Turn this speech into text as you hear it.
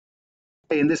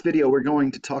In this video, we're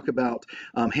going to talk about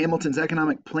Hamilton's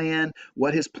economic plan,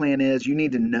 what his plan is. You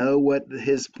need to know what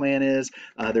his plan is.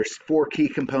 There's four key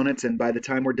components, and by the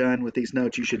time we're done with these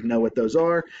notes, you should know what those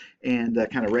are and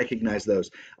kind of recognize those.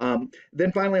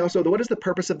 Then finally, also, what is the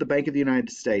purpose of the Bank of the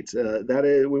United States? That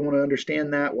is, we want to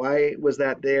understand that. Why was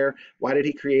that there? Why did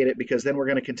he create it? Because then we're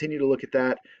going to continue to look at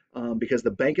that because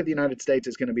the Bank of the United States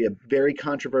is going to be a very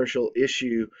controversial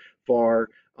issue for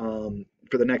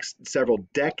the next several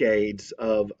decades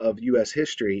of U.S.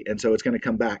 history, and so it's going to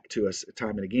come back to us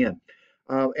time and again.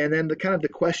 And then the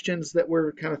questions that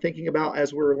we're kind of thinking about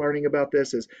as we're learning about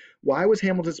this is, why was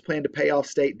Hamilton's plan to pay off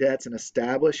state debts and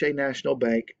establish a national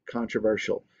bank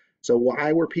controversial? So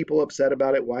why were people upset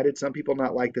about it? Why did some people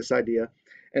not like this idea?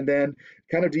 And then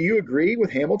do you agree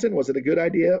with Hamilton? Was it a good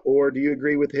idea, or do you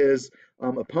agree with his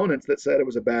opponents that said it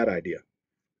was a bad idea?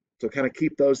 So kind of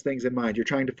keep those things in mind. You're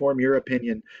trying to form your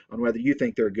opinion on whether you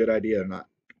think they're a good idea or not.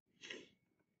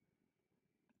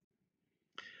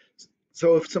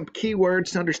 So if some key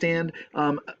words to understand,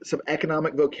 some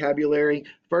economic vocabulary.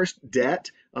 First,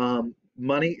 debt.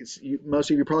 Money,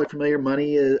 most of you are probably familiar,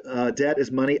 debt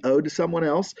is money owed to someone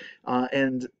else,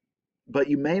 but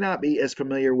you may not be as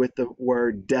familiar with the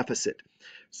word deficit.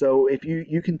 So if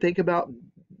you can think about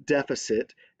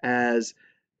deficit as,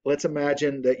 let's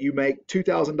imagine that you make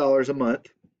 $2,000 a month,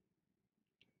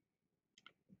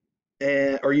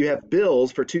 or you have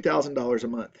bills for $2,000 a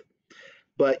month,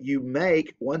 but you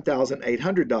make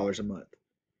 $1,800 a month.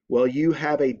 Well, you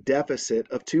have a deficit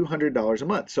of $200 a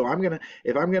month. So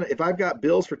if I've got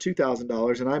bills for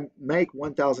 $2,000 and I make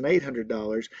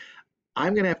 $1,800,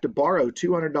 I'm going to have to borrow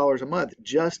 $200 a month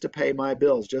just to pay my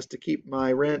bills, just to keep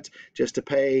my rent, just to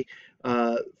pay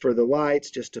for the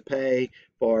lights, just to pay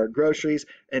for groceries.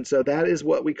 And so that is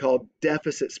what we call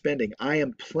deficit spending. I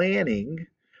am planning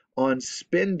on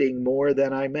spending more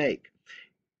than I make.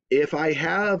 If I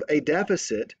have a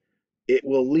deficit, it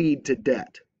will lead to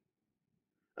debt.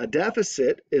 A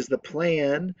deficit is the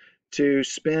plan to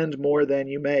spend more than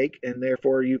you make, and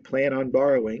therefore you plan on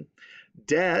borrowing.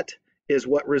 Debt is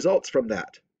what results from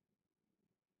that.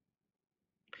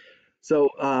 So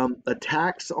a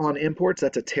tax on imports,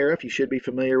 that's a tariff. You should be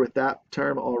familiar with that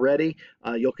term already.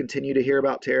 You'll continue to hear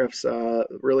about tariffs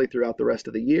really throughout the rest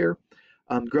of the year.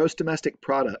 Gross domestic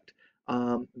product,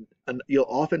 and you'll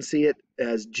often see it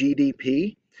as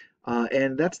GDP,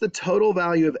 and that's the total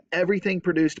value of everything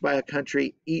produced by a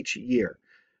country each year.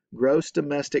 Gross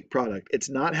domestic product. It's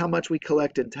not how much we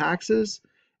collect in taxes.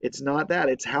 It's not that.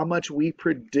 It's how much we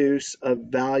produce of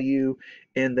value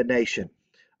in the nation.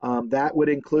 That would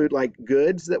include like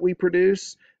goods that we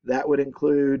produce. That would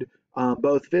include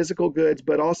both physical goods,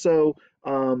 but also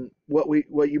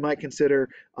what you might consider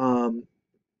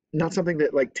not something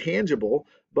that like tangible,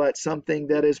 but something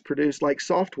that is produced like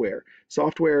software.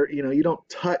 Software,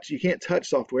 you can't touch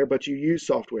software, but you use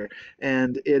software,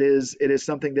 and it is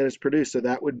something that is produced. So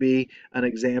that would be an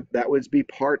example. That would be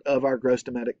part of our gross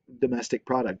domestic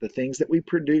product. The things that we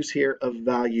produce here of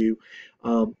value,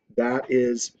 that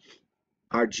is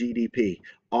our GDP.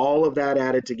 All of that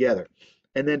added together.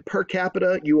 And then per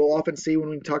capita, you will often see when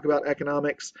we talk about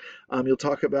economics, you'll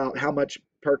talk about how much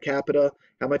per capita,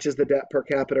 how much is the debt per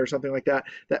capita or something like that.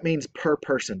 That means per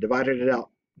person, divided it out,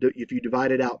 if you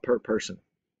divide it out per person.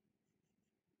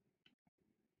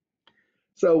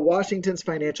 So Washington's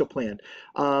financial plan.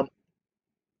 Or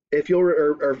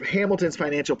Hamilton's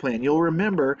financial plan, you'll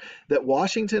remember that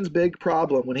Washington's big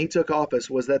problem when he took office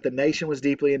was that the nation was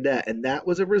deeply in debt, and that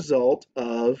was a result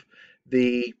of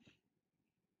the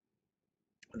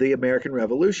American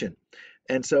Revolution.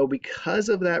 And so because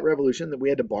of that revolution, that we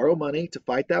had to borrow money to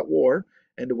fight that war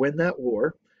and to win that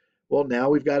war, well, now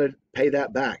we've got to pay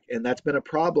that back, and that's been a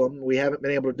problem we haven't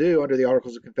been able to do under the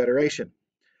Articles of Confederation.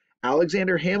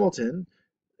 Alexander Hamilton,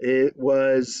 it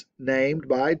was named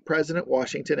by President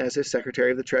Washington as his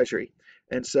Secretary of the Treasury.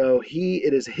 And so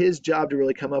it is his job to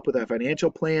really come up with a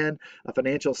financial plan, a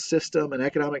financial system, an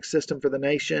economic system for the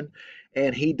nation,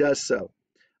 and he does so.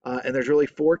 And there's really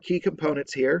four key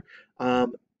components here.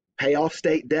 Pay off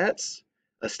state debts,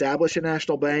 establish a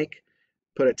national bank,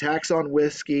 put a tax on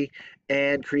whiskey,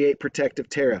 and create protective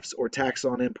tariffs or tax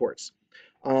on imports.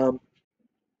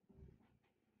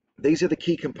 These are the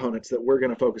key components that we're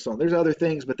going to focus on. There's other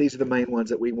things, but these are the main ones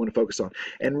that we want to focus on.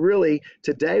 And really,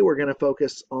 today we're going to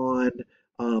focus on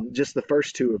just the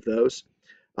first two of those.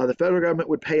 The federal government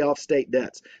would pay off state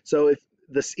debts. So if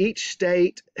each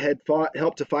state had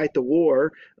helped to fight the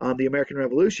war, the American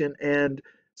Revolution, and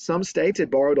some states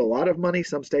had borrowed a lot of money,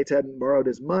 some states hadn't borrowed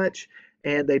as much,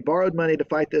 and they borrowed money to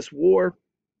fight this war.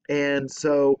 And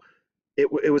so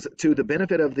it was to the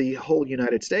benefit of the whole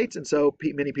United States, and so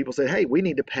many people said, "Hey, we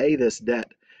need to pay this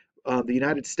debt." The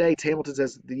United States, Hamilton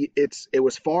says, it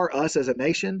was for us as a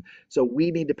nation, so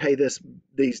we need to pay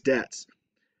these debts.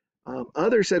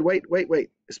 Others said, "Wait, wait, wait!"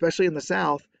 Especially in the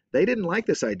South, they didn't like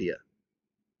this idea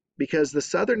because the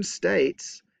Southern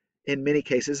states, in many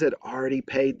cases, had already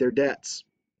paid their debts.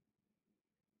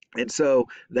 And so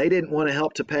they didn't want to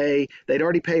help to pay. They'd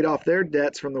already paid off their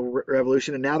debts from the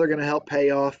Revolution, and now they're going to help pay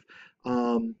off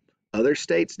other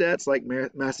states' debts, like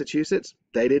Massachusetts.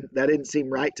 That didn't seem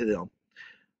right to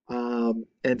them,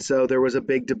 and so there was a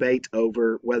big debate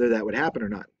over whether that would happen or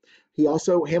not.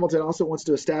 Hamilton also wants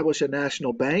to establish a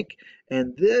national bank,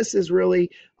 and this is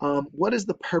really what is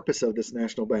the purpose of this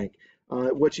national bank?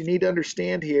 What you need to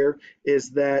understand here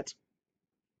is that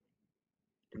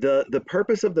the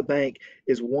purpose of the bank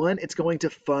is, one, it's going to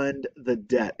fund the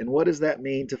debt. And what does that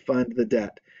mean, to fund the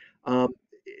debt?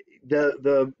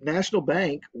 The national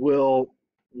bank will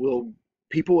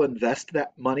people invest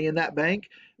that money in that bank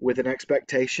with an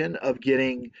expectation of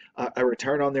getting a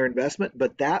return on their investment,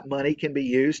 but that money can be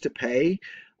used to pay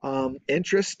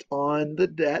interest on the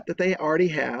debt that they already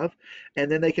have,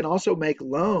 and then they can also make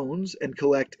loans and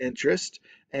collect interest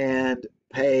and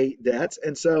pay debts.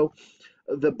 And so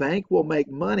the bank will make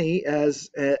money as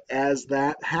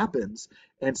that happens,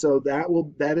 and so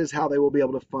that is how they will be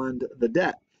able to fund the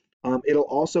debt. It'll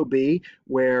also be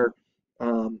where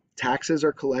taxes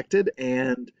are collected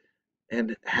and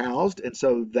housed, and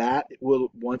so that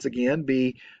will once again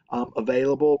be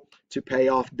available to pay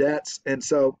off debts. And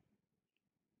so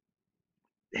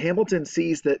Hamilton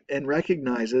sees that and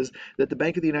recognizes that the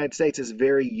Bank of the United States is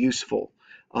very useful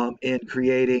in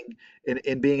creating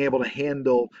in being able to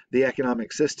handle the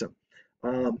economic system.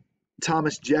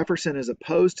 Thomas Jefferson is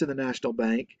opposed to the national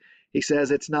bank. He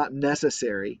says it's not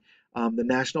necessary. The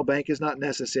national bank is not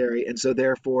necessary, and so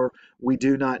therefore we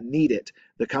do not need it.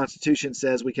 The Constitution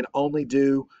says we can only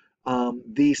do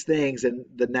these things, and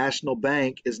the national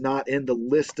bank is not in the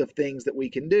list of things that we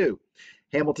can do.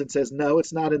 Hamilton says, no,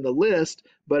 it's not in the list,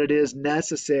 but it is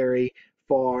necessary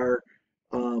for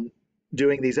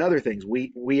doing these other things.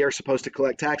 We are supposed to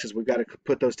collect taxes. We've got to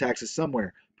put those taxes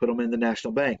somewhere, put them in the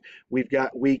national bank.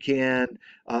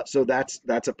 So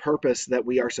that's a purpose that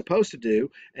we are supposed to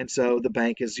do, and so the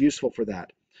bank is useful for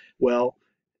that. Well,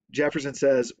 Jefferson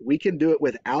says we can do it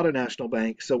without a national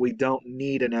bank, so we don't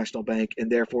need a national bank,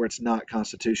 and therefore it's not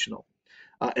constitutional.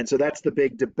 And so that's the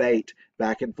big debate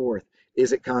back and forth.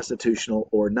 Is it constitutional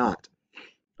or not?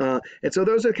 And so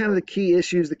those are kind of the key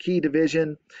issues, the key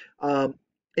division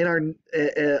in our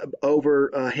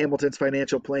over Hamilton's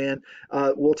financial plan.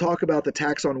 We'll talk about the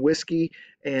tax on whiskey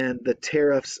and the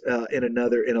tariffs in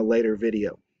a later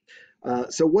video.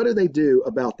 So what do they do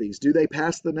about these? Do they pay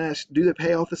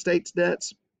off the state's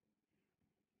debts?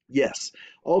 Yes,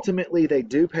 ultimately they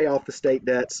do pay off the state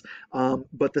debts,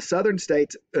 but the southern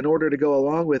states, in order to go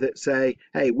along with it, say,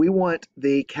 hey, we want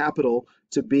the capital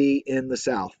to be in the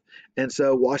South. And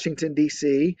so Washington,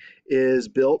 D.C. is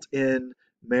built in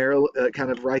Maryland, kind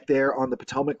of right there on the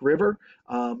Potomac River,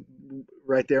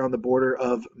 right there on the border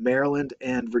of Maryland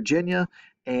and Virginia.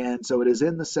 And so it is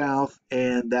in the South,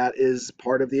 and that is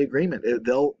part of the agreement.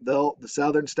 The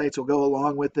southern states will go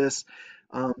along with this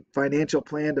financial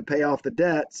plan to pay off the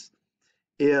debts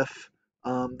if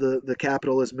the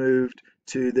capital is moved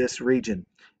to this region.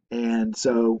 And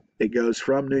so it goes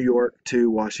from New York to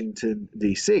Washington,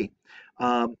 D.C.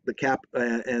 And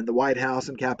the White House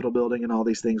and Capitol building and all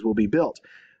these things will be built.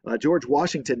 George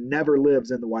Washington never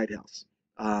lives in the White House.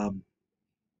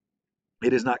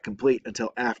 It is not complete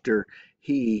until after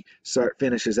he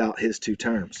finishes out his 2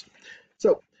 terms.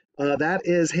 So that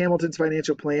is Hamilton's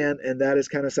financial plan, and that is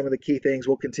kind of some of the key things.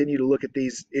 We'll continue to look at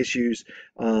these issues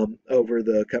over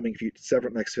the coming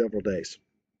next several days.